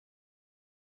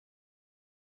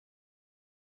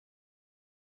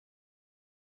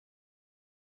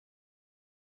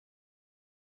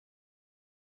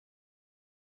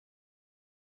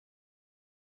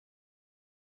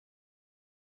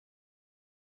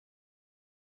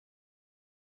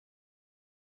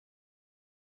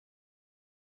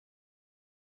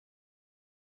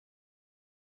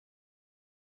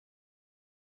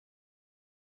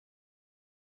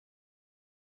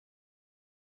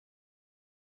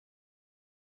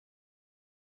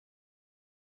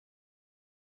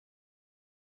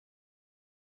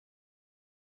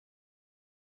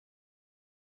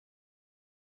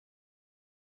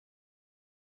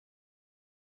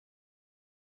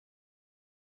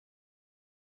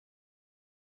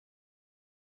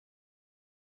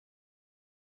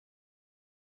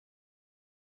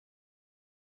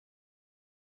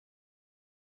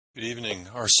Good evening.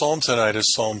 Our psalm tonight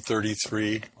is Psalm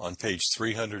 33 on page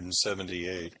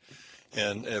 378.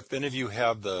 And if any of you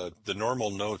have the normal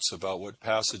notes about what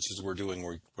passages we're doing,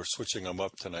 we're switching them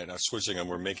up tonight. Not switching them,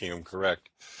 we're making them correct.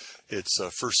 It's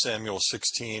 1 Samuel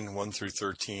 16, 1 through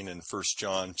 13, and 1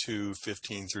 John 2,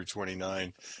 15 through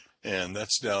 29. And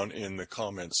that's down in the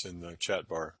comments in the chat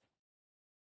bar.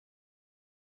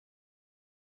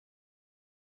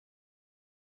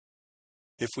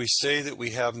 If we say that we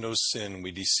have no sin,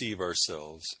 we deceive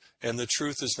ourselves, and the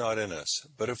truth is not in us.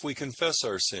 But if we confess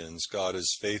our sins, God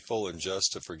is faithful and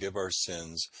just to forgive our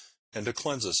sins and to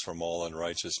cleanse us from all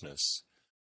unrighteousness.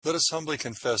 Let us humbly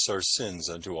confess our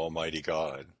sins unto Almighty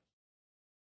God.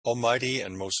 Almighty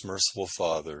and most merciful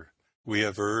Father, we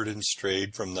have erred and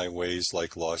strayed from thy ways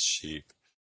like lost sheep.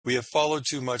 We have followed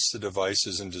too much the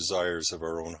devices and desires of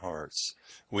our own hearts.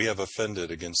 We have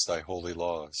offended against thy holy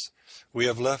laws. We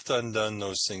have left undone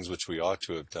those things which we ought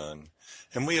to have done,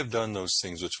 and we have done those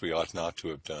things which we ought not to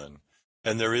have done.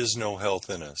 And there is no health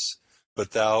in us.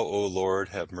 But thou, O Lord,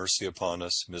 have mercy upon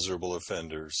us, miserable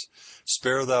offenders.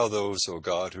 Spare thou those, O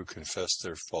God, who confess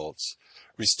their faults.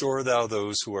 Restore thou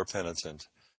those who are penitent,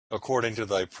 according to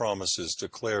thy promises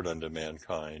declared unto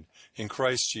mankind, in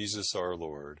Christ Jesus our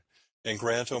Lord. And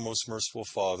grant, O most merciful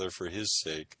Father, for his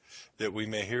sake, that we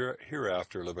may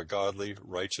hereafter live a godly,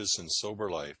 righteous, and sober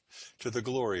life, to the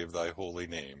glory of thy holy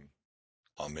name.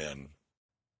 Amen.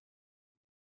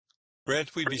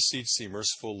 Grant, we beseech thee,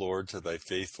 merciful Lord, to thy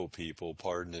faithful people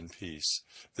pardon and peace,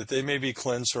 that they may be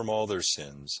cleansed from all their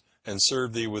sins, and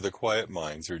serve thee with a quiet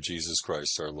mind through Jesus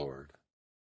Christ our Lord.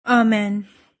 Amen.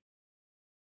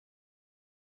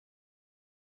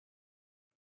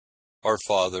 Our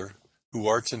Father, who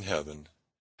art in heaven,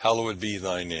 hallowed be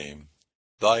thy name.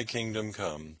 Thy kingdom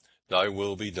come, thy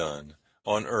will be done,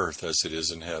 on earth as it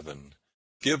is in heaven.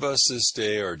 Give us this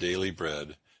day our daily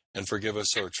bread, and forgive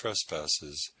us our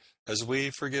trespasses, as we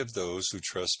forgive those who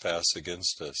trespass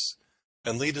against us.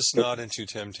 And lead us not into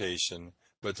temptation,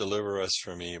 but deliver us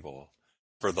from evil.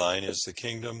 For thine is the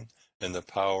kingdom, and the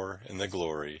power, and the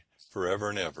glory, forever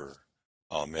and ever.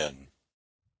 Amen.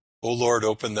 O Lord,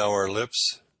 open thou our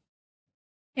lips,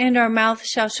 And our mouth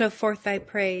shall show forth thy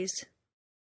praise.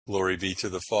 Glory be to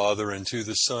the Father, and to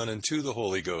the Son, and to the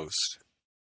Holy Ghost.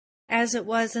 As it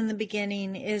was in the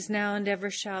beginning, is now, and ever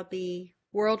shall be,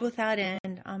 world without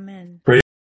end. Amen. Praise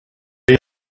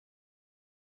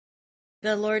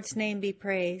the Lord's name be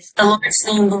praised. The Lord's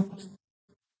name.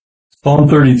 Psalm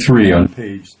 33 on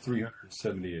page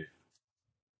 378.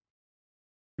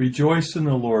 Rejoice in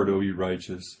the Lord, O ye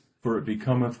righteous, for it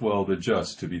becometh well the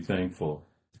just to be thankful.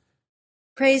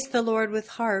 Praise the Lord with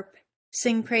harp.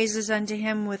 Sing praises unto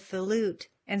him with the lute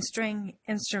and string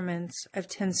instruments of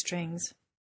 10 strings.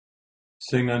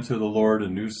 Sing unto the Lord a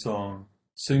new song.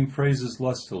 Sing praises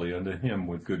lustily unto him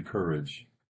with good courage.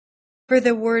 For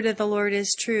the word of the Lord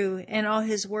is true, and all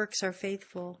his works are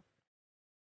faithful.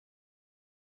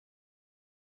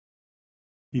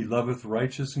 He loveth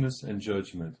righteousness and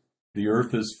judgment. The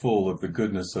earth is full of the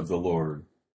goodness of the Lord.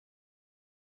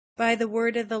 By the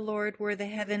word of the Lord were the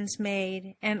heavens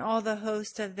made, and all the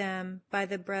host of them by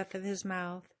the breath of his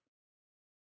mouth.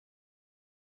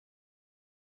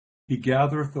 He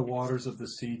gathereth the waters of the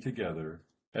sea together,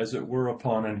 as it were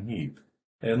upon an heap,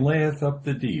 and layeth up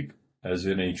the deep, as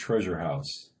in a treasure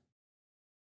house.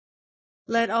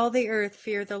 Let all the earth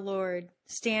fear the Lord.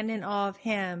 Stand in awe of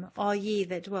him, all ye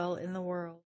that dwell in the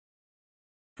world.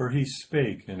 For he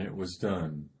spake, and it was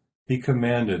done. He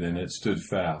commanded, and it stood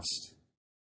fast.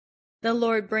 The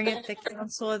Lord bringeth the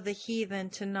counsel of the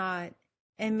heathen to naught,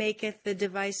 and maketh the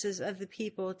devices of the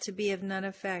people to be of none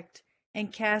effect,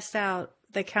 and cast out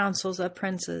the counsels of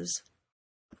princes.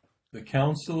 The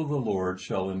counsel of the Lord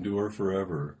shall endure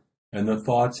forever, and the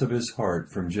thoughts of his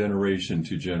heart from generation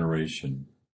to generation.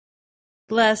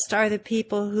 Blessed are the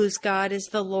people whose God is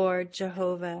the Lord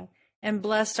Jehovah, and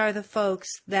blessed are the folks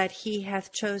that he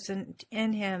hath chosen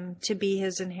in him to be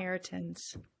his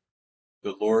inheritance.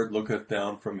 The Lord looketh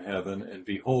down from heaven, and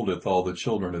beholdeth all the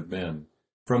children of men.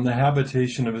 From the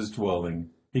habitation of his dwelling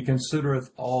he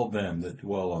considereth all them that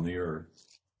dwell on the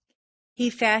earth. He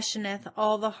fashioneth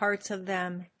all the hearts of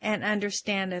them, and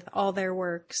understandeth all their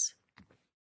works.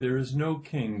 There is no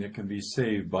king that can be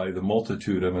saved by the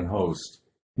multitude of an host,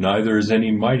 neither is any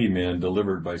mighty man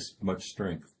delivered by much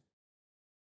strength.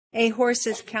 A horse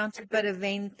is counted but a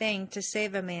vain thing to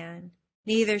save a man,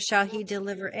 neither shall he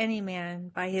deliver any man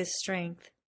by his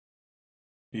strength.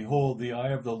 Behold, the eye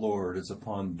of the Lord is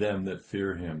upon them that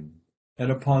fear him,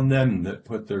 and upon them that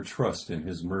put their trust in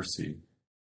his mercy,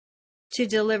 to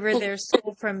deliver their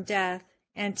soul from death,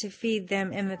 and to feed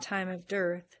them in the time of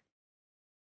dearth.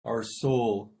 Our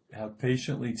soul have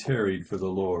patiently tarried for the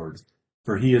Lord,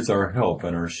 for he is our help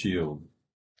and our shield.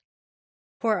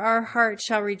 For our heart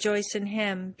shall rejoice in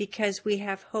him, because we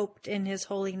have hoped in his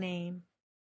holy name.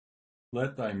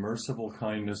 Let thy merciful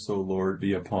kindness, O Lord,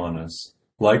 be upon us,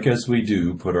 like as we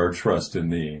do put our trust in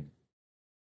thee.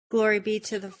 Glory be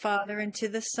to the Father, and to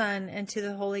the Son, and to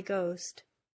the Holy Ghost.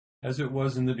 As it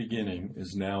was in the beginning,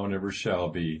 is now, and ever shall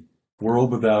be,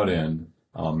 world without end.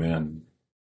 Amen.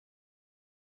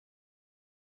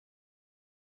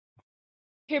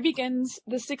 Here begins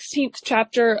the 16th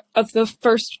chapter of the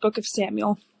first book of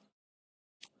Samuel.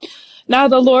 Now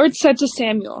the Lord said to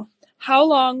Samuel, "How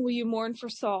long will you mourn for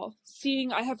Saul,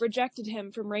 seeing I have rejected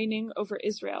him from reigning over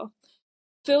Israel?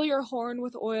 Fill your horn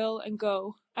with oil and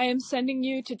go. I am sending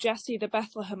you to Jesse the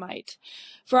Bethlehemite,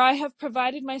 for I have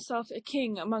provided myself a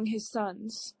king among his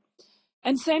sons."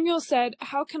 And Samuel said,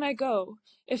 "How can I go?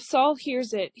 If Saul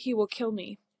hears it, he will kill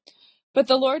me." But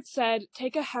the Lord said,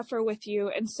 "Take a heifer with you,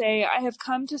 and say, 'I have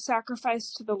come to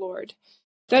sacrifice to the Lord.'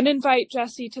 Then invite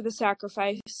Jesse to the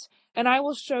sacrifice, and I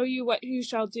will show you what you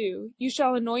shall do. You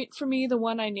shall anoint for me the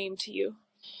one I name to you."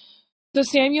 So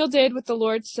Samuel did what the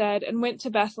Lord said, and went to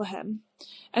Bethlehem.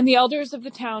 And the elders of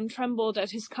the town trembled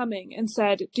at his coming, and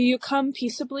said, "Do you come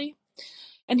peaceably?"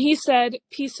 And he said,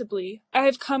 "Peaceably. I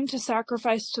have come to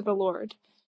sacrifice to the Lord.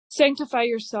 Sanctify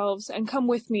yourselves, and come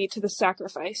with me to the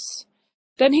sacrifice."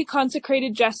 Then he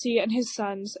consecrated Jesse and his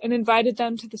sons, and invited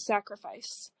them to the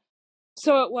sacrifice.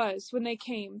 So it was, when they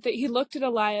came, that he looked at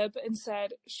Eliab and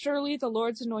said, "Surely the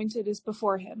Lord's anointed is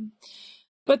before him."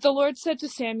 But the Lord said to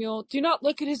Samuel, "Do not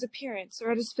look at his appearance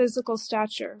or at his physical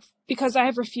stature, because I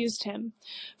have refused him.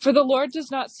 For the Lord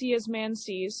does not see as man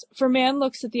sees, for man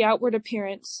looks at the outward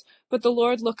appearance, but the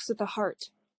Lord looks at the heart."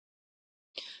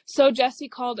 So Jesse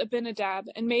called Abinadab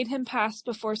and made him pass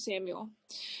before Samuel.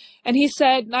 And he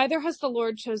said, "Neither has the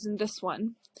Lord chosen this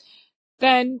one."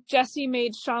 Then Jesse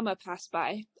made Shammah pass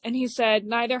by, and he said,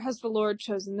 "Neither has the Lord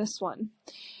chosen this one."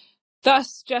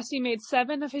 Thus Jesse made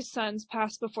 7 of his sons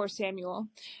pass before Samuel.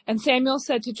 And Samuel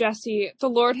said to Jesse, "The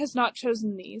Lord has not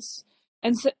chosen these."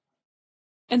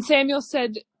 And Samuel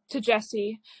said to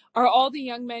Jesse, "Are all the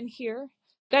young men here?"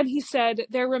 Then he said,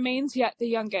 "There remains yet the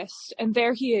youngest, and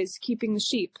there he is, keeping the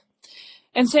sheep."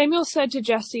 And Samuel said to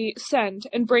Jesse, "Send,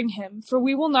 and bring him, for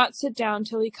we will not sit down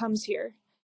till he comes here."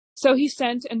 So he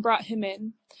sent and brought him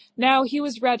in. Now he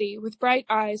was ready, with bright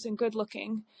eyes and good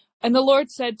looking. And the Lord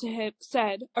said,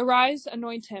 "Arise,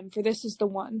 anoint him, for this is the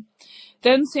one."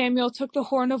 Then Samuel took the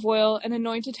horn of oil and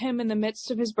anointed him in the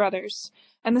midst of his brothers.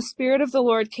 And the Spirit of the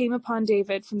Lord came upon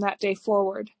David from that day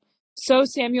forward. So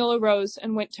Samuel arose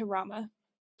and went to Ramah.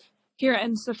 Here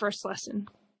ends the first lesson.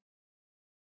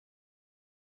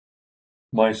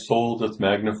 My soul doth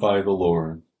magnify the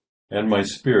Lord, and my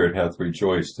spirit hath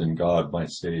rejoiced in God my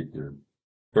Saviour.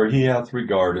 For he hath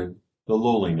regarded the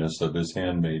lowliness of his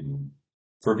handmaiden.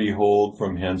 For behold,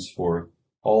 from henceforth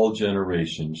all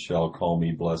generations shall call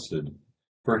me blessed.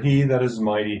 For he that is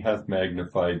mighty hath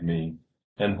magnified me,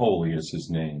 and holy is his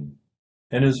name.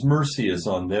 And his mercy is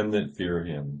on them that fear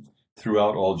him,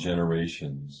 throughout all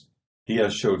generations. He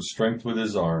hath showed strength with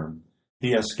his arm.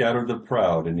 He hath scattered the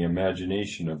proud in the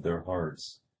imagination of their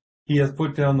hearts. He hath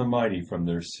put down the mighty from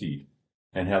their seat,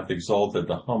 and hath exalted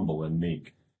the humble and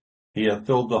meek. He hath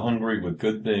filled the hungry with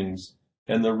good things,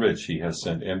 and the rich he hath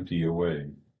sent empty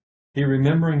away. He,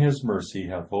 remembering his mercy,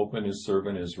 hath hope in his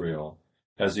servant Israel,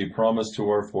 as he promised to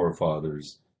our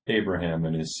forefathers, Abraham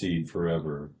and his seed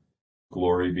forever.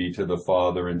 Glory be to the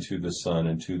Father, and to the Son,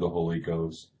 and to the Holy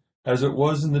Ghost, as it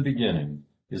was in the beginning,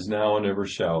 is now, and ever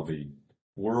shall be,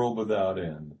 world without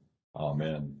end.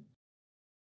 Amen.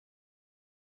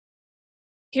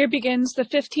 Here begins the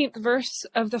 15th verse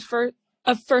of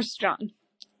 1 John.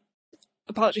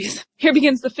 Apologies. Here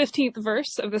begins the 15th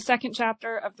verse of the 2nd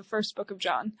chapter of the first book of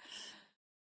John.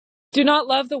 Do not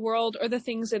love the world or the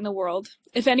things in the world.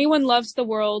 If anyone loves the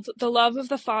world, the love of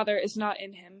the Father is not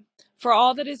in him. For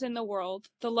all that is in the world,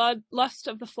 the lust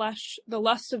of the flesh, the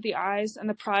lust of the eyes, and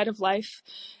the pride of life,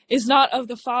 is not of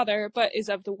the Father, but is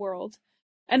of the world.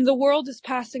 And the world is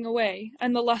passing away,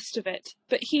 and the lust of it,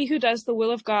 but he who does the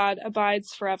will of God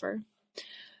abides forever.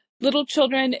 Little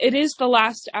children, it is the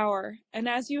last hour, and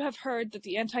as you have heard that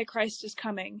the Antichrist is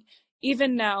coming,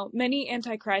 even now many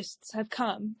Antichrists have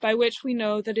come, by which we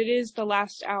know that it is the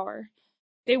last hour.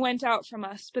 They went out from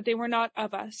us, but they were not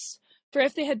of us. For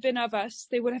if they had been of us,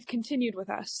 they would have continued with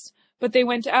us. But they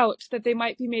went out, that they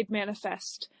might be made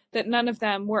manifest, that none of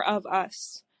them were of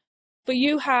us. But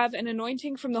you have an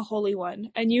anointing from the Holy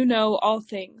One, and you know all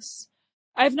things.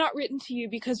 I have not written to you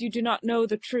because you do not know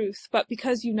the truth, but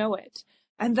because you know it,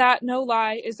 and that no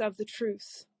lie is of the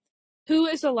truth. Who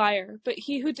is a liar but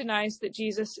he who denies that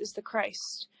Jesus is the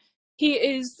Christ? He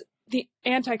is the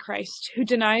Antichrist, who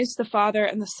denies the Father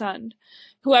and the Son.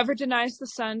 Whoever denies the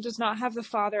Son does not have the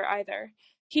Father either.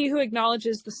 He who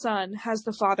acknowledges the Son has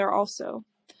the Father also.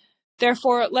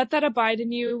 Therefore, let that abide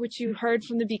in you which you heard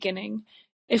from the beginning.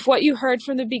 If what you heard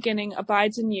from the beginning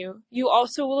abides in you, you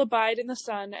also will abide in the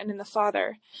Son and in the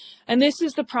Father. And this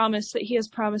is the promise that he has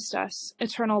promised us,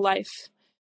 eternal life.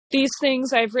 These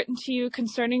things I have written to you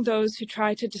concerning those who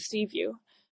try to deceive you.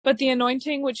 But the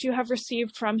anointing which you have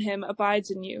received from him abides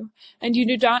in you, and you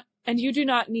do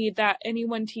not need that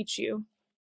anyone teach you.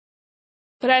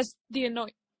 But as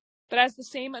the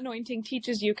same anointing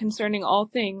teaches you concerning all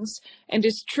things, and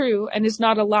is true and is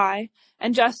not a lie,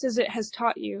 and just as it has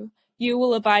taught you, you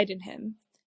will abide in him.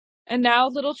 And now,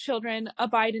 little children,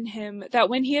 abide in him, that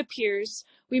when he appears,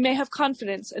 we may have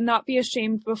confidence and not be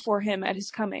ashamed before him at his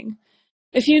coming.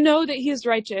 If you know that he is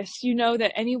righteous, you know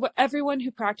that everyone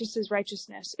who practices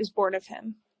righteousness is born of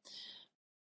him.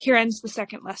 Here ends the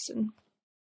second lesson.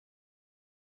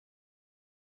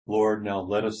 Lord, now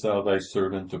lettest thou thy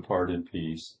servant depart in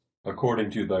peace,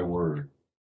 according to thy word.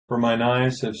 For mine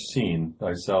eyes have seen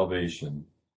thy salvation,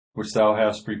 which thou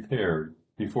hast prepared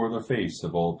before the face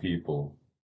of all people,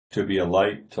 to be a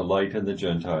light to lighten the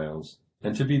Gentiles,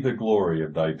 and to be the glory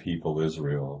of thy people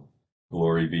Israel.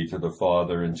 Glory be to the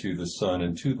Father, and to the Son,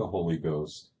 and to the Holy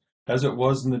Ghost, as it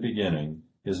was in the beginning,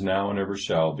 is now, and ever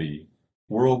shall be,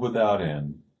 world without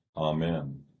end.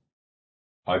 Amen.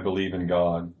 I believe in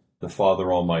God, the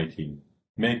Father Almighty,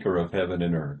 maker of heaven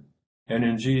and earth, and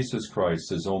in Jesus Christ,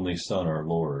 his only Son, our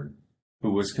Lord,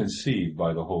 who was conceived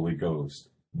by the Holy Ghost,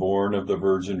 born of the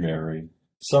Virgin Mary,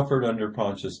 suffered under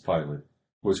Pontius Pilate,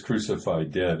 was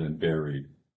crucified, dead, and buried.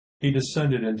 He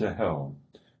descended into hell.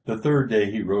 The third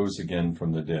day he rose again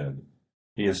from the dead.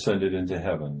 He ascended into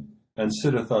heaven, and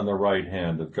sitteth on the right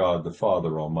hand of God the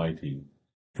Father Almighty.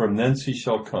 From thence he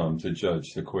shall come to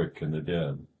judge the quick and the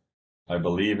dead. I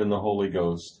believe in the Holy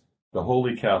Ghost, the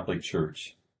Holy Catholic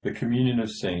Church, the communion of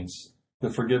saints,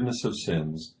 the forgiveness of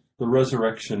sins, the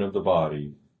resurrection of the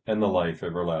body, and the life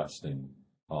everlasting.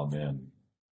 Amen.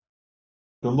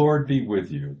 The Lord be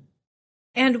with you.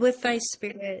 And with thy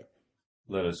spirit.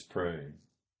 Let us pray.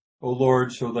 O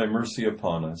Lord, show thy mercy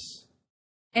upon us.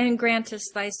 And grant us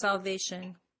thy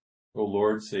salvation. O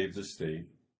Lord, save the state.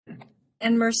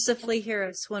 And mercifully hear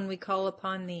us when we call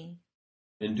upon thee.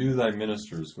 Endue thy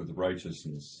ministers with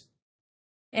righteousness.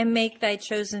 And make thy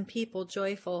chosen people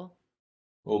joyful.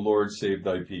 O Lord, save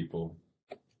thy people.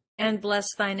 And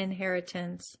bless thine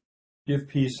inheritance. Give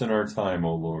peace in our time,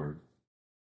 O Lord.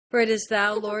 For it is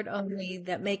thou, Lord, only,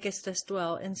 that makest us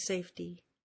dwell in safety.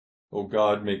 O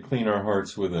God, make clean our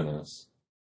hearts within us.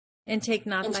 And take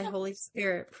not thy Holy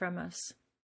Spirit from us.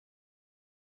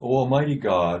 O Almighty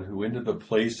God, who into the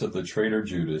place of the traitor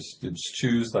Judas didst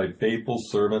choose thy faithful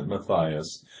servant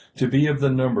Matthias to be of the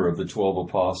number of the 12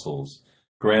 apostles,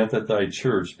 grant that thy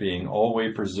church, being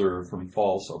always preserved from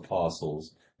false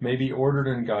apostles, may be ordered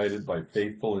and guided by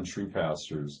faithful and true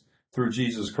pastors, through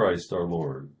Jesus Christ our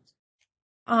Lord.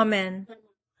 Amen.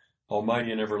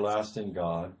 Almighty and everlasting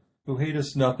God, who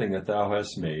hatest nothing that thou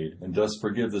hast made, and dost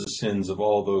forgive the sins of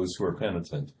all those who are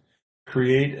penitent,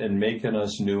 create and make in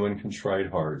us new and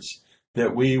contrite hearts,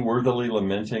 that we, worthily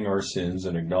lamenting our sins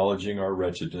and acknowledging our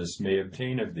wretchedness, may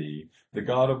obtain of thee, the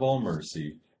God of all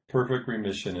mercy, perfect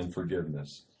remission and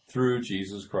forgiveness, through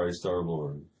Jesus Christ our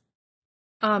Lord.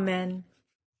 Amen.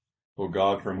 O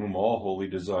God, from whom all holy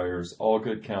desires, all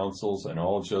good counsels, and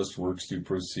all just works do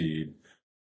proceed,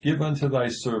 give unto thy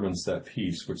servants that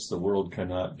peace which the world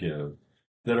cannot give,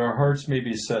 that our hearts may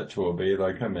be set to obey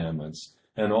thy commandments,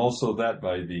 and also that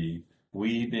by thee,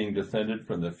 we, being defended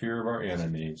from the fear of our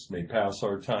enemies, may pass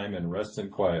our time in rest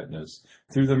and quietness,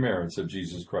 through the merits of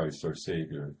Jesus Christ our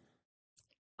Savior.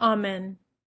 Amen.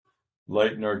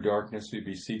 Lighten our darkness, we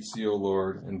beseech thee, O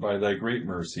Lord, and by thy great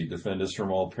mercy defend us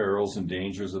from all perils and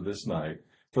dangers of this night,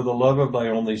 for the love of thy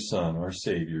only Son, our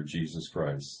Savior, Jesus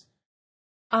Christ.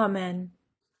 Amen.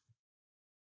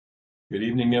 Good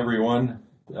evening, everyone.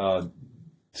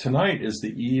 Tonight is the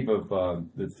eve of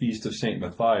the Feast of St.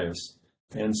 Matthias,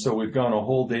 and so we've gone a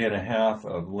whole day and a half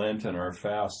of Lent and our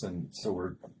fast, and so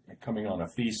we're coming on a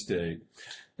feast day.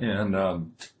 And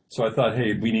so I thought,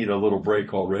 hey, we need a little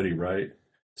break already, right?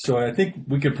 So I think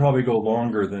we could probably go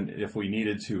longer than if we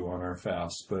needed to on our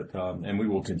fast, but and we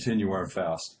will continue our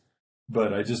fast.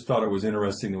 But I just thought it was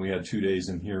interesting that we had 2 days,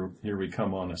 and here we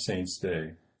come on a Saint's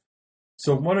Day.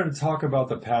 So I wanted to talk about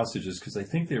the passages because I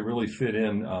think they really fit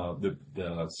in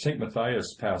the St.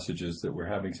 Matthias passages that we're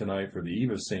having tonight for the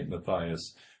eve of St.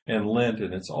 Matthias and Lent,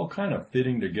 and it's all kind of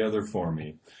fitting together for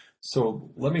me. So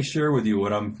let me share with you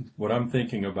what I'm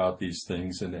thinking about these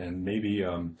things, and maybe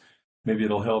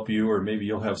it'll help you, or maybe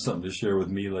you'll have something to share with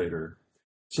me later.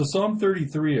 So Psalm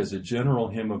 33 is a general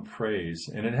hymn of praise,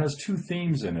 and it has two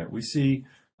themes in it. We see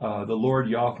the Lord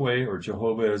Yahweh, or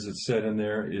Jehovah as it's said in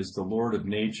there, is the Lord of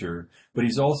nature, but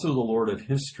he's also the Lord of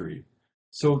history.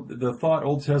 So the thought,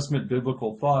 Old Testament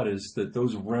biblical thought, is that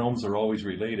those realms are always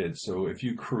related. So if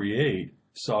you create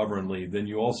sovereignly, then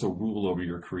you also rule over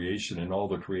your creation and all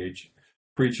the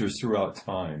creatures throughout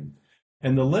time.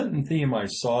 And the Lenten theme I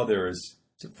saw there is,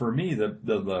 for me,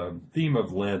 the theme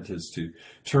of Lent is to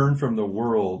turn from the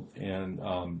world and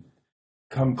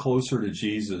come closer to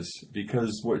Jesus,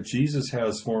 because what Jesus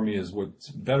has for me is what's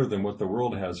better than what the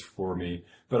world has for me.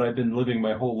 But I've been living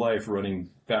my whole life running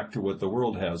back to what the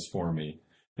world has for me.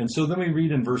 And so then we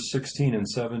read in verse 16 and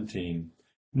 17,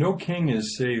 "No king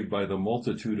is saved by the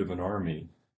multitude of an army.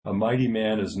 A mighty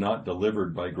man is not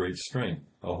delivered by great strength.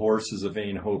 A horse is a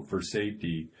vain hope for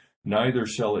safety. Neither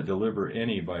shall it deliver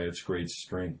any by its great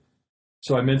strength."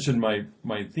 So I mentioned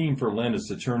my theme for Lent is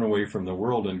to turn away from the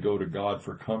world and go to God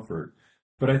for comfort.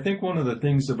 But I think one of the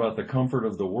things about the comfort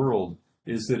of the world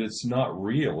is that it's not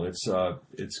real.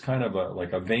 It's kind of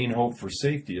like a vain hope for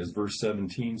safety, as verse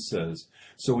 17 says.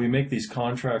 So we make these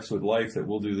contracts with life that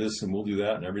we'll do this and we'll do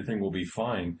that and everything will be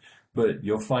fine. But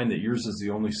you'll find that yours is the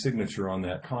only signature on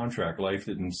that contract. Life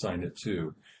didn't sign it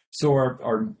too. So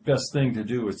our best thing to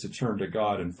do is to turn to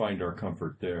God and find our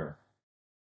comfort there.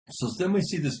 So then we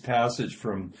see this passage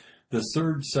from the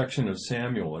third section of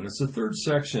Samuel. And it's the third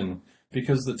section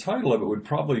because the title of it would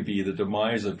probably be The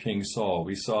Demise of King Saul.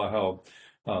 We saw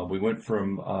how we went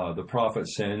from the prophet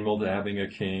Samuel to having a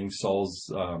king, Saul's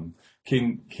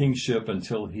kingship,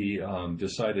 until he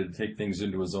decided to take things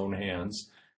into his own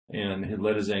hands and had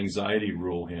let his anxiety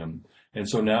rule him. And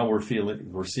so now we're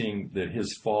seeing that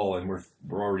his fall, and we're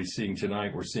already seeing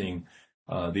tonight, we're seeing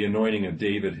the anointing of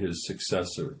David, his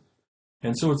successor.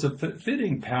 And so it's a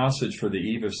fitting passage for the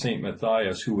eve of St.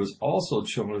 Matthias, who was also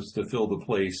chosen to fill the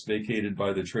place vacated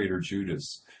by the traitor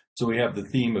Judas. So we have the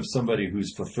theme of somebody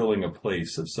who's fulfilling a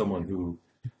place, of someone who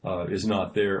is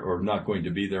not there or not going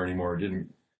to be there anymore,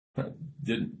 didn't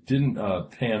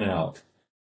pan out.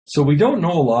 So we don't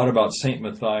know a lot about St.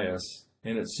 Matthias,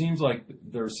 and it seems like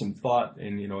there's some thought,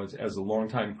 and as a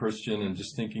longtime Christian and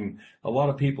just thinking, a lot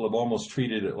of people have almost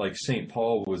treated it like St.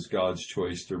 Paul was God's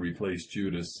choice to replace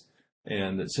Judas,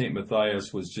 and that St.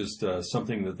 Matthias was just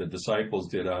something that the disciples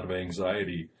did out of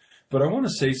anxiety. But I want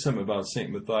to say something about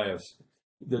St. Matthias.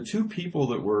 The two people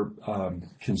that were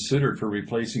considered for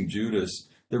replacing Judas,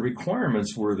 the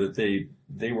requirements were that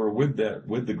they were with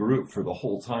the group for the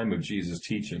whole time of Jesus'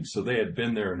 teaching. So they had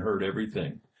been there and heard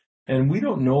everything. And we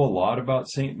don't know a lot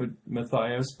about St.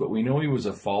 Matthias, but we know he was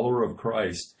a follower of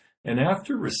Christ. And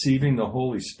after receiving the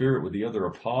Holy Spirit with the other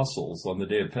apostles on the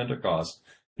day of Pentecost,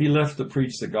 he left to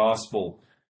preach the gospel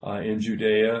in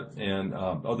Judea and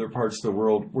other parts of the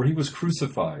world where he was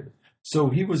crucified. So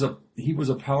he was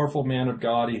a powerful man of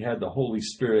God. He had the Holy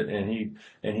Spirit,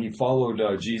 and he followed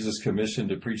Jesus' commission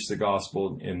to preach the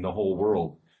gospel in the whole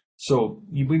world. So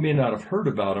we may not have heard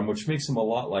about him, which makes him a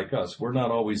lot like us. We're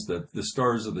not always the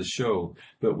stars of the show,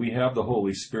 but we have the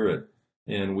Holy Spirit,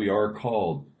 and we are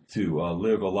called to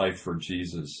live a life for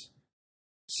Jesus.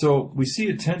 So we see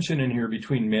a tension in here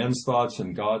between man's thoughts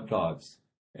and God's thoughts.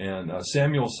 And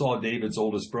Samuel saw David's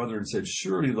oldest brother and said,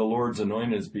 "Surely the Lord's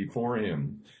anointed is before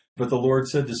him." But the Lord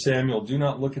said to Samuel, "Do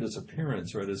not look at his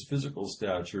appearance or at his physical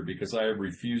stature, because I have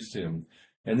refused him."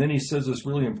 And then he says this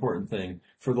really important thing,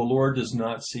 "For the Lord does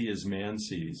not see as man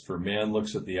sees, for man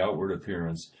looks at the outward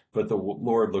appearance, but the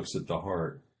Lord looks at the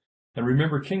heart." And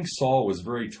remember, King Saul was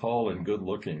very tall and good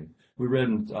looking. We read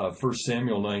in 1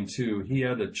 Samuel 9:2, he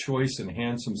had a choice and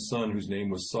handsome son whose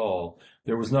name was Saul.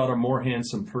 There was not a more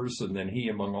handsome person than he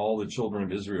among all the children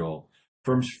of Israel.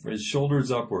 From his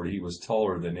shoulders upward, he was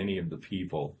taller than any of the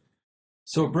people.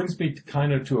 So it brings me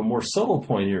to a more subtle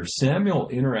point here. Samuel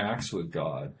interacts with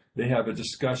God. They have a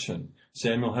discussion.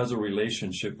 Samuel has a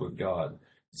relationship with God.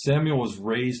 Samuel was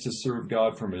raised to serve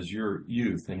God from his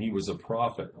youth, and he was a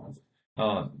prophet.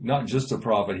 Not just a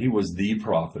prophet, he was the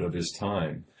prophet of his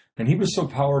time. And he was so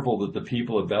powerful that the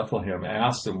people of Bethlehem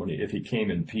asked him if he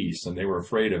came in peace, and they were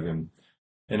afraid of him.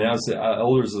 And as the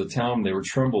elders of the town, they were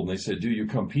trembled, and they said, "Do you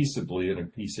come peaceably?"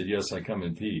 And he said, "Yes, I come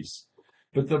in peace."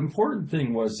 But the important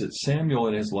thing was that Samuel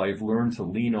in his life learned to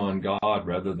lean on God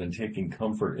rather than taking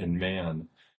comfort in man.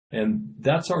 And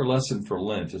that's our lesson for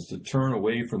Lent, is to turn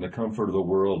away from the comfort of the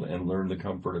world and learn the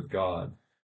comfort of God.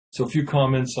 So a few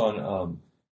comments on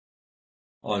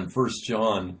 1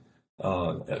 John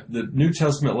The New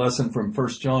Testament lesson from 1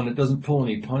 John, it doesn't pull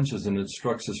any punches and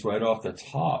instructs us right off the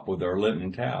top with our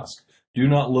Lenten task. Do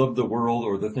not love the world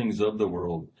or the things of the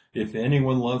world. If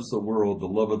anyone loves the world, the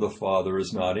love of the Father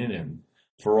is not in him.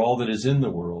 For all that is in the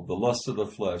world, the lust of the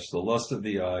flesh, the lust of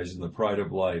the eyes, and the pride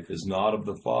of life is not of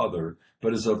the Father,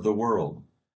 but is of the world.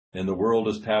 And the world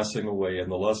is passing away,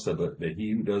 and the lust of it, but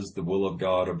he who does the will of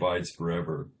God abides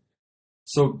forever.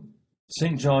 So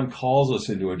St. John calls us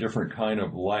into a different kind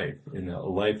of life, in a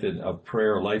life of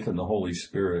prayer, a life in the Holy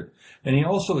Spirit. And he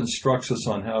also instructs us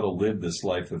on how to live this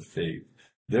life of faith.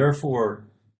 Therefore,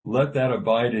 let that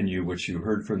abide in you which you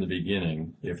heard from the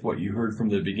beginning. If what you heard from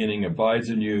the beginning abides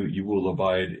in you, you will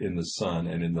abide in the Son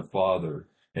and in the Father.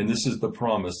 And this is the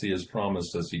promise. He has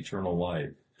promised us eternal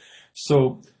life.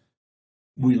 So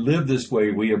we live this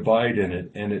way, we abide in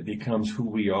it, and it becomes who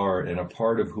we are and a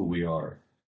part of who we are.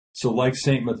 So like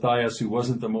St. Matthias, who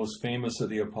wasn't the most famous of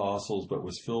the apostles, but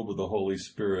was filled with the Holy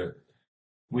Spirit,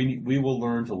 we will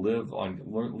learn to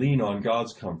lean on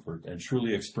God's comfort and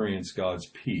truly experience God's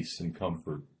peace and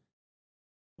comfort.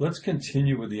 Let's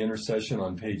continue with the intercession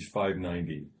on page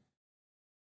 590.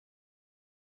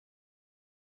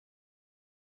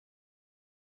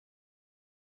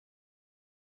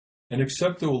 And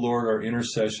accept, O Lord, our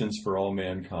intercessions for all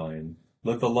mankind.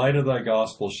 Let the light of thy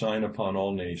gospel shine upon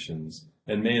all nations,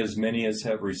 and may as many as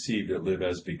have received it live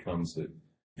as becomes it.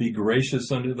 Be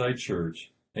gracious unto thy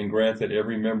church, and grant that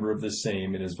every member of the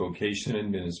same in his vocation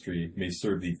and ministry may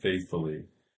serve thee faithfully.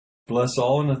 Bless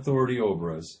all in authority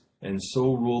over us, and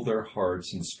so rule their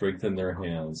hearts and strengthen their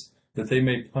hands, that they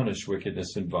may punish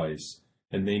wickedness and vice,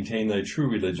 and maintain thy true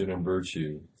religion and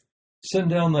virtue. Send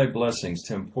down thy blessings,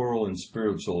 temporal and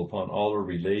spiritual, upon all our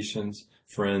relations,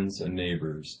 friends, and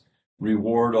neighbors.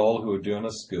 Reward all who have done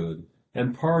us good,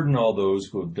 and pardon all those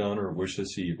who have done or wish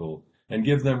us evil, and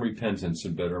give them repentance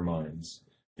and better minds.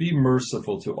 Be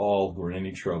merciful to all who are in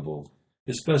any trouble,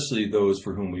 especially those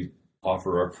for whom we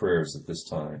offer our prayers at this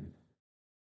time.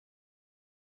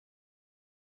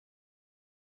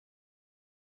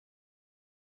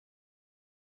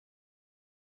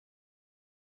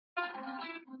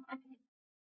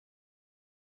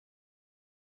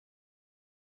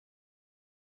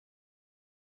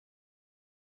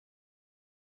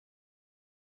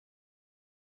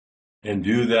 And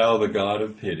do thou, the God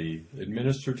of pity,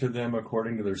 administer to them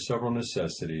according to their several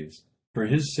necessities, for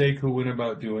his sake who went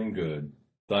about doing good,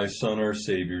 thy Son, our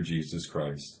Savior, Jesus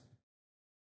Christ.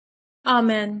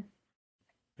 Amen.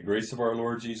 The grace of our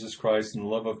Lord Jesus Christ and the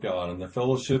love of God and the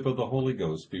fellowship of the Holy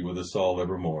Ghost be with us all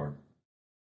evermore.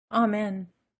 Amen.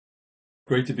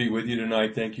 Great to be with you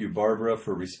tonight. Thank you, Barbara,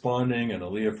 for responding, and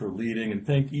Aaliyah for leading, and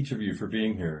thank each of you for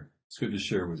being here. It's good to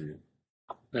share with you.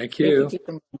 Thank you.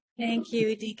 Thank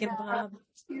you, Deacon Bob.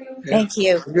 Thank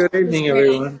you. Good evening,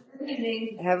 everyone.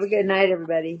 Have a good night,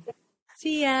 everybody.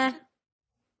 See ya.